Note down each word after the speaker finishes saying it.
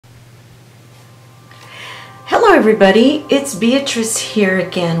Hello everybody, it's Beatrice here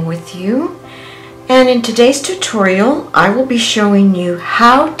again with you, and in today's tutorial I will be showing you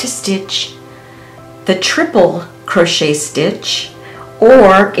how to stitch the triple crochet stitch,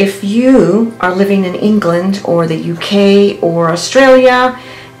 or if you are living in England or the UK or Australia,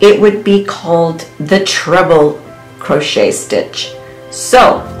 it would be called the treble crochet stitch.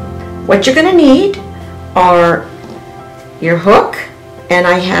 So what you're going to need are your hook, and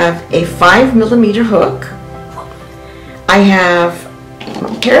I have a 5mm hook. I have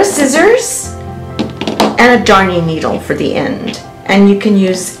a pair of scissors and a darning needle for the end, and you can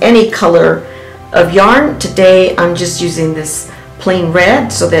use any color of yarn. Today I'm just using this plain red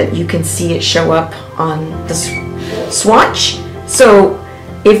so that you can see it show up on the swatch. So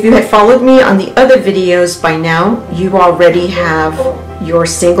if you have followed me on the other videos by now, you already have your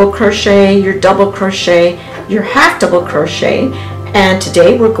single crochet, your double crochet, your half double crochet, and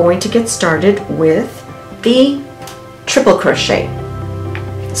today we're going to get started with the triple crochet.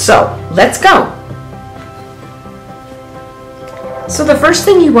 So let's go. So the first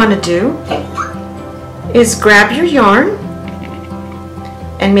thing you want to do is grab your yarn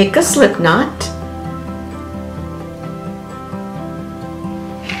and make a slip knot.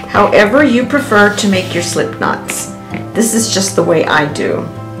 However you prefer to make your slip knots. This is just the way I do.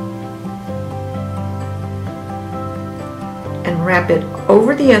 And wrap it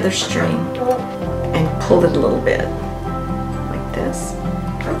over the other string and pull it a little bit. This,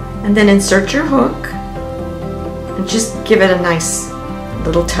 and then insert your hook and just give it a nice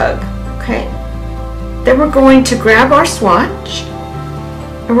little tug. Okay, then we're going to grab our swatch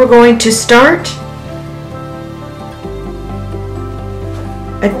and we're going to start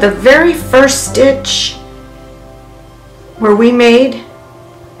at the very first stitch where we made.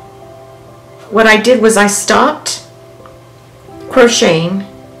 What I did was I stopped crocheting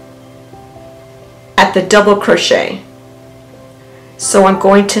at the double crochet. So I'm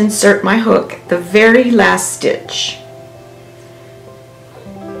going to insert my hook the very last stitch.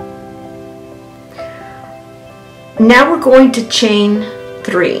 Now we're going to chain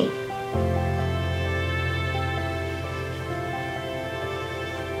 3.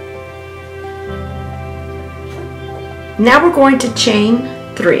 Now we're going to chain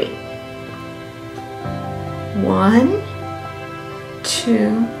 3. 1,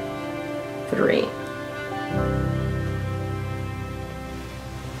 2, 3.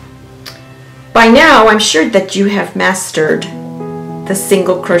 By now, I'm sure that you have mastered the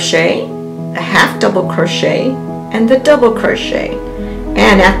single crochet, the half double crochet, and the double crochet.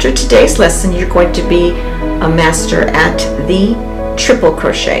 And after today's lesson, you're going to be a master at the triple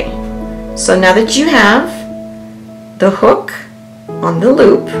crochet. So now that you have the hook on the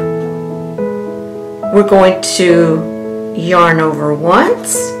loop, we're going to yarn over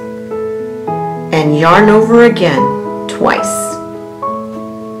once and yarn over again twice.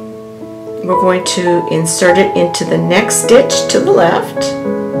 We're going to insert it into the next stitch to the left.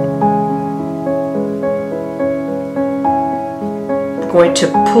 We're going to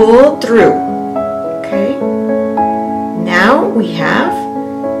pull through. Okay. Now we have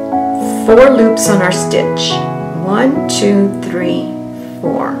 4 loops on our stitch. 1, 2, 3,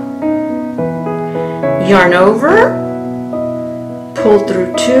 4. Yarn over, pull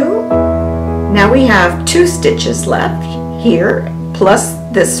through 2. Now we have 2 stitches left here, plus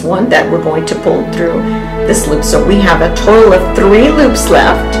this one that we're going to pull through this loop. So we have a total of 3 loops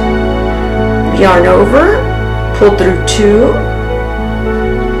left. Yarn over, pull through 2.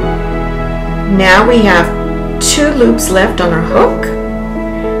 Now we have 2 loops left on our hook.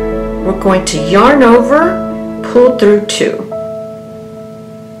 We're going to yarn over, pull through 2.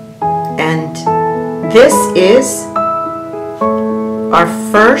 And this is our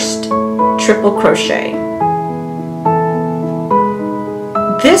first triple crochet.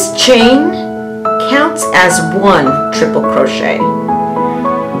 This chain counts as 1 triple crochet.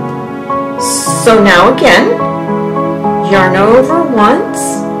 So now again, yarn over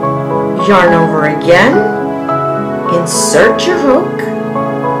once, yarn over again, insert your hook,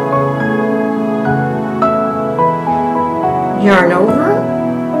 yarn over,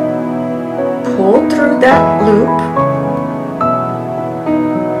 pull through that loop.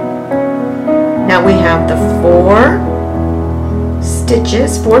 Now we have the 4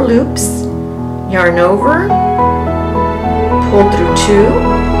 stitches, 4 loops, yarn over, pull through 2,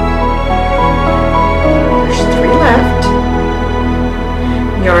 there's 3 left,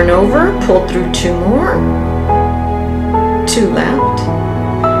 yarn over, pull through 2 more, 2 left,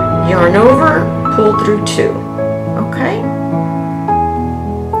 yarn over, pull through 2. Okay,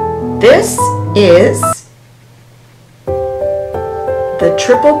 this is the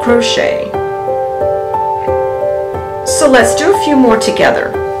triple crochet. So let's do a few more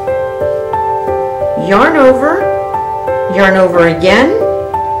together. Yarn over again,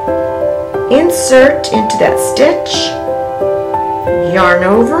 insert into that stitch, yarn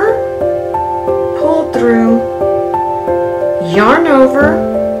over, pull through, yarn over,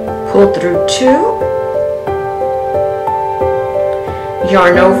 pull through 2,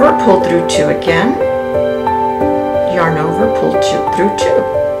 yarn over, pull through 2 again, yarn over, pull through 2.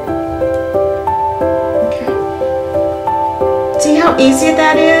 Okay. See how easy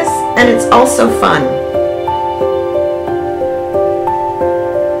that is? And it's also fun.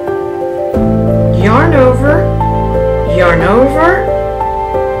 Yarn over,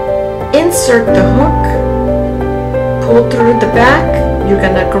 insert the hook, pull through the back. You're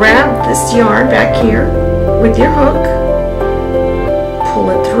going to grab this yarn back here with your hook, pull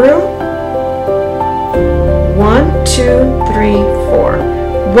it through. 1, 2, 3, 4.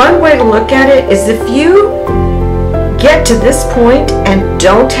 One way to look at it is if you get to this point and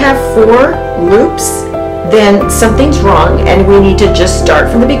don't have 4 loops, then something's wrong and we need to just start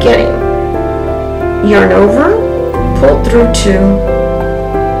from the beginning. Yarn over, pull through 2,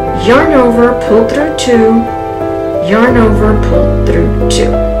 yarn over, pull through 2, yarn over, pull through 2.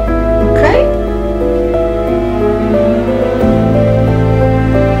 Okay?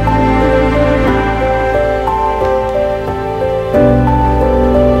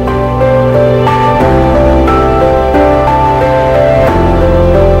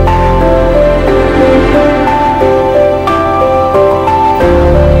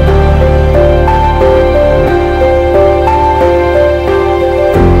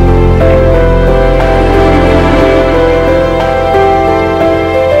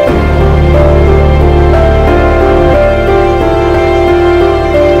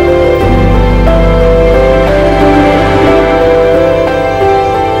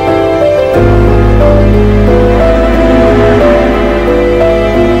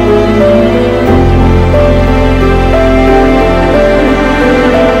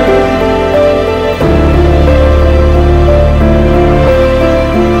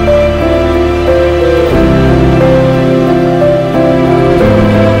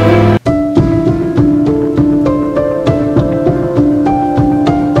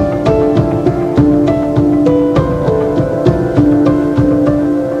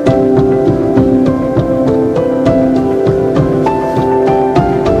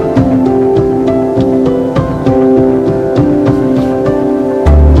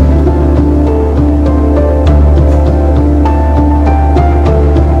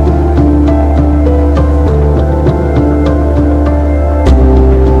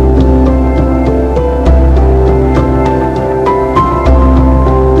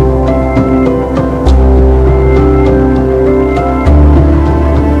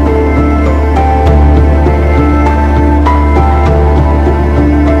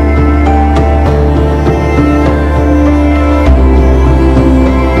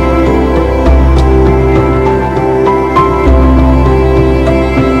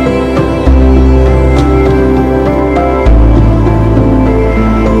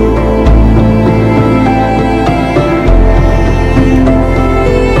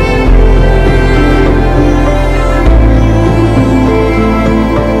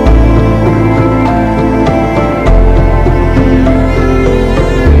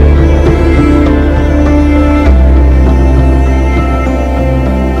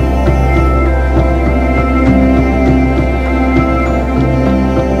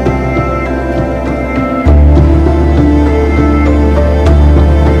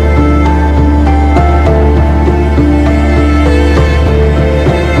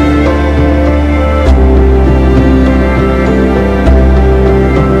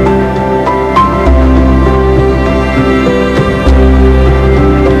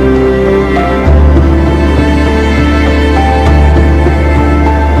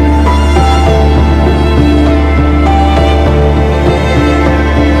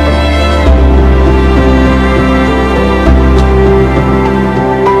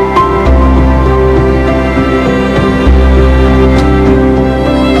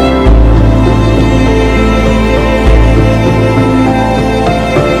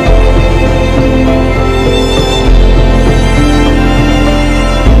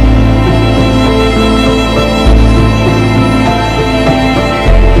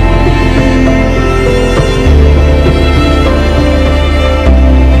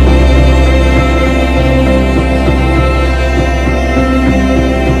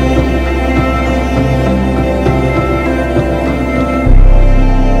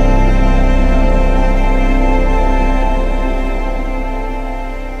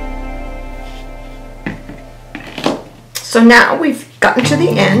 So now we've gotten to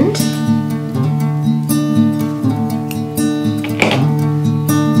the end.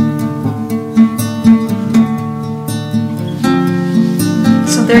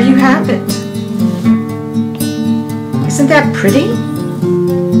 So there you have it. Isn't that pretty?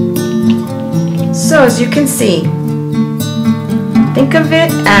 So as you can see, think of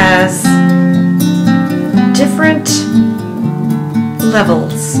it as different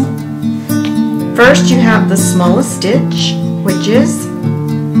levels. First you have the smallest stitch, which is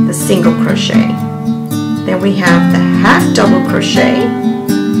the single crochet. Then we have the half double crochet.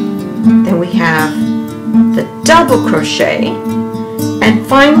 Then we have the double crochet. And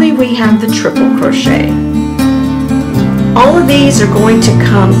finally we have the triple crochet. All of these are going to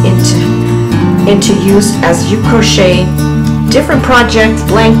come into use as you crochet different projects,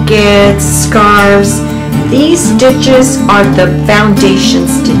 blankets, scarves. These stitches are the foundation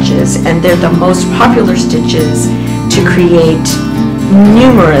stitches, and they're the most popular stitches to create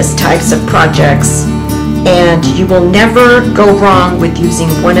numerous types of projects, and you will never go wrong with using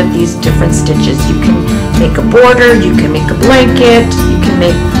one of these different stitches. You can make a border, you can make a blanket, you can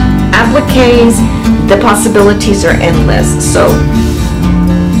make appliques. The possibilities are endless. So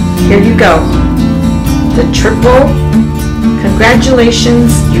here you go, the triple.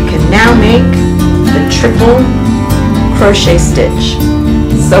 Congratulations, you can now make the triple crochet stitch.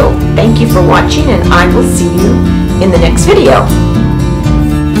 So thank you for watching, and I will see you in the next video.